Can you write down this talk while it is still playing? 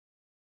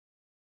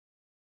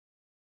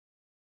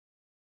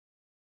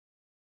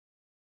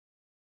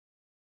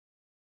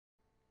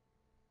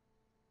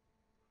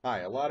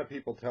Hi, a lot of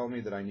people tell me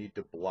that I need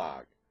to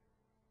blog.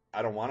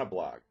 I don't want to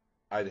blog.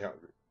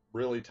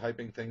 Really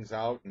typing things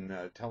out and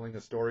telling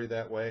a story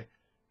that way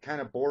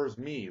kind of bores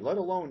me, let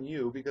alone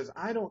you, because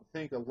I don't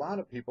think a lot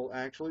of people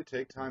actually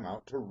take time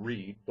out to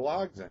read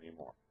blogs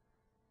anymore.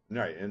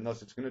 Right,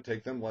 unless it's going to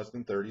take them less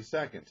than 30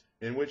 seconds,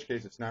 in which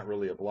case it's not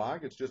really a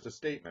blog, it's just a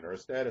statement or a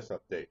status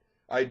update.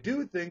 I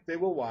do think they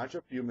will watch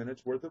a few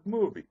minutes worth of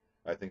movie.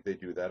 I think they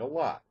do that a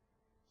lot.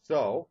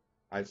 So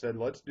I said,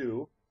 let's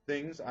do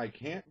things I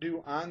can't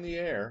do on the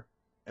air,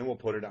 and we'll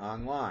put it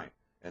online.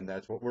 And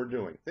that's what we're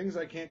doing. Things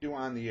I can't do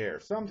on the air.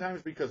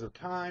 Sometimes because of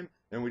time,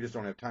 and we just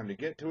don't have time to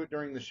get to it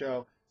during the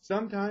show.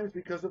 Sometimes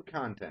because of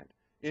content.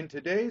 In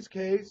today's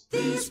case,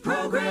 this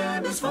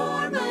program is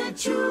for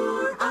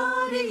mature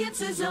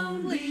audiences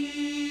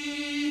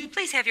only.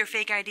 Please have your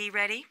fake ID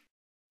ready.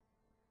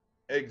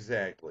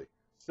 Exactly.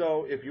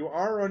 So if you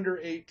are under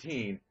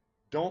 18,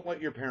 don't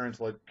let your parents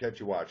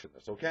catch you watching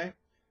this, okay?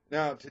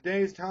 Now,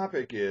 today's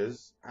topic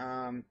is,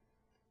 how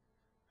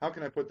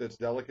can I put this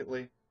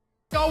delicately?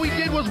 All we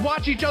did was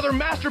watch each other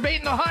masturbate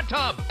in the hot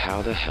tub.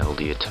 How the hell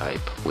do you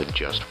type with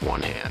just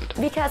one hand?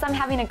 Because I'm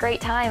having a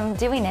great time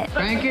doing it.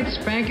 Spank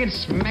it,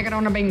 smack it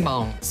on the bing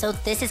bong. So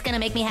this is gonna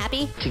make me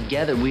happy?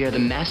 Together we are the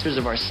masters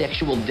of our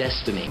sexual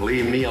destiny.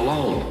 Leave me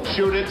alone.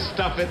 Shoot it,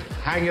 stuff it,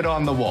 hang it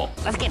on the wall.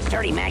 Let's get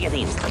dirty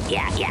magazines.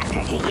 Yeah.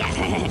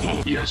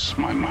 Yes,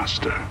 my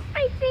master.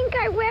 I think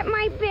I wet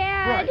my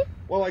bed. Right.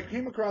 Well, I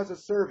came across a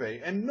survey,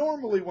 and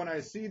normally when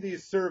I see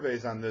these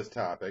surveys on this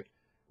topic,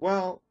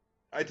 well,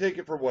 I take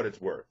it for what it's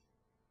worth,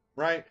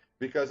 right?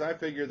 Because I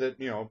figure that,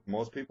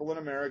 most people in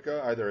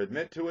America either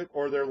admit to it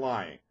or they're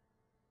lying.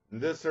 And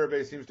this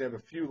survey seems to have a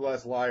few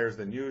less liars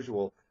than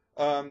usual.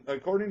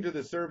 According to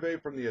the survey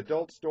from the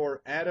adult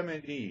store Adam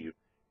and Eve,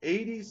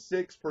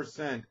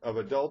 86% of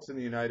adults in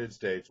the United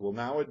States will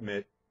now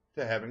admit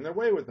to having their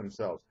way with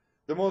themselves.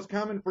 The most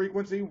common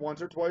frequency,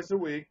 once or twice a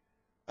week.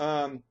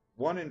 1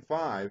 in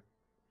 5,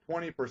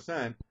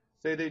 20%,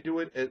 say they do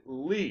it at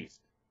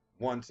least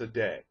once a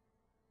day.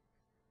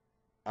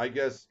 I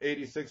guess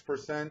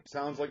 86%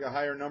 sounds like a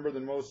higher number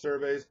than most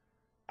surveys.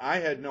 I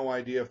had no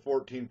idea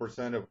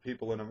 14% of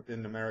people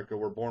in America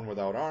were born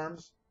without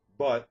arms,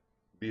 but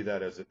be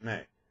that as it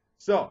may.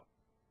 So,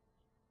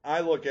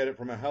 I look at it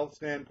from a health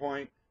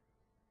standpoint.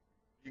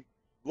 You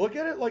look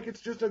at it like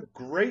it's just a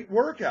great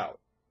workout.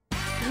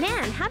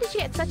 Man, how did you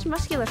get such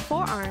muscular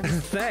forearms?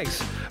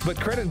 Thanks, but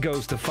credit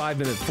goes to 5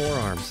 Minute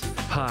Forearms.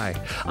 Hi,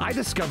 I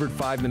discovered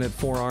 5 Minute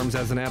Forearms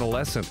as an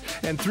adolescent,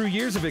 and through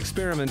years of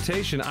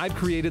experimentation, I've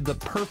created the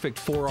perfect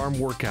forearm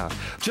workout.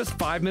 Just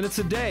 5 minutes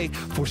a day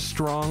for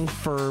strong,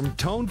 firm,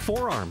 toned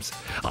forearms.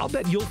 I'll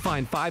bet you'll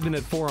find 5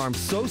 Minute Forearms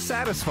so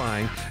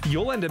satisfying,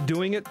 you'll end up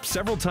doing it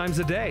several times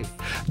a day.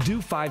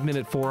 Do 5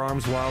 Minute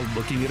Forearms while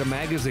looking at a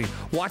magazine,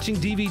 watching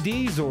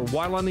DVDs, or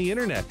while on the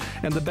internet.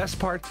 And the best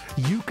part,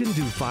 you can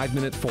do 5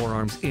 Minute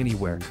Forearms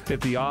anywhere.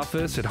 At the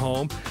office, at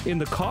home, in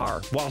the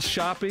car, while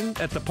shopping,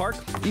 at the park,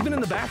 even in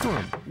the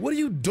bathroom. What are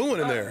you doing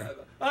in there?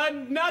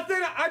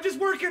 Nothing. I'm just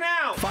working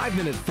out. 5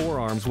 Minute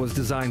Forearms was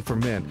designed for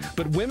men,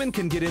 but women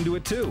can get into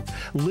it too.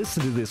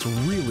 Listen to this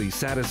really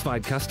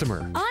satisfied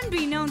customer.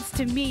 Unbeknownst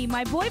to me,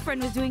 my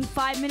boyfriend was doing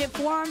 5 Minute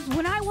Forearms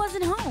when I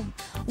wasn't home.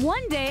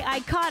 One day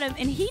I caught him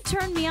and he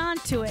turned me on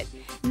to it.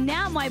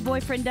 Now my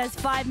boyfriend does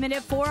 5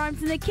 Minute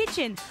Forearms in the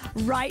kitchen,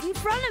 right in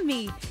front of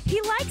me.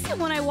 He likes it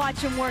when I watch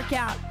him work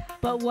out.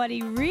 But what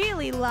he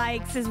really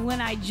likes is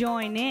when I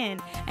join in,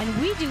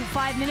 and we do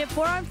 5 Minute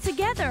Forearms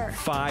together.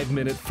 5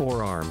 Minute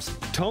Forearms.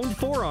 Toned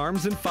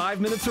forearms in 5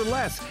 minutes or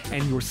less,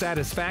 and your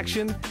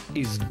satisfaction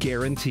is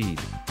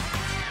guaranteed.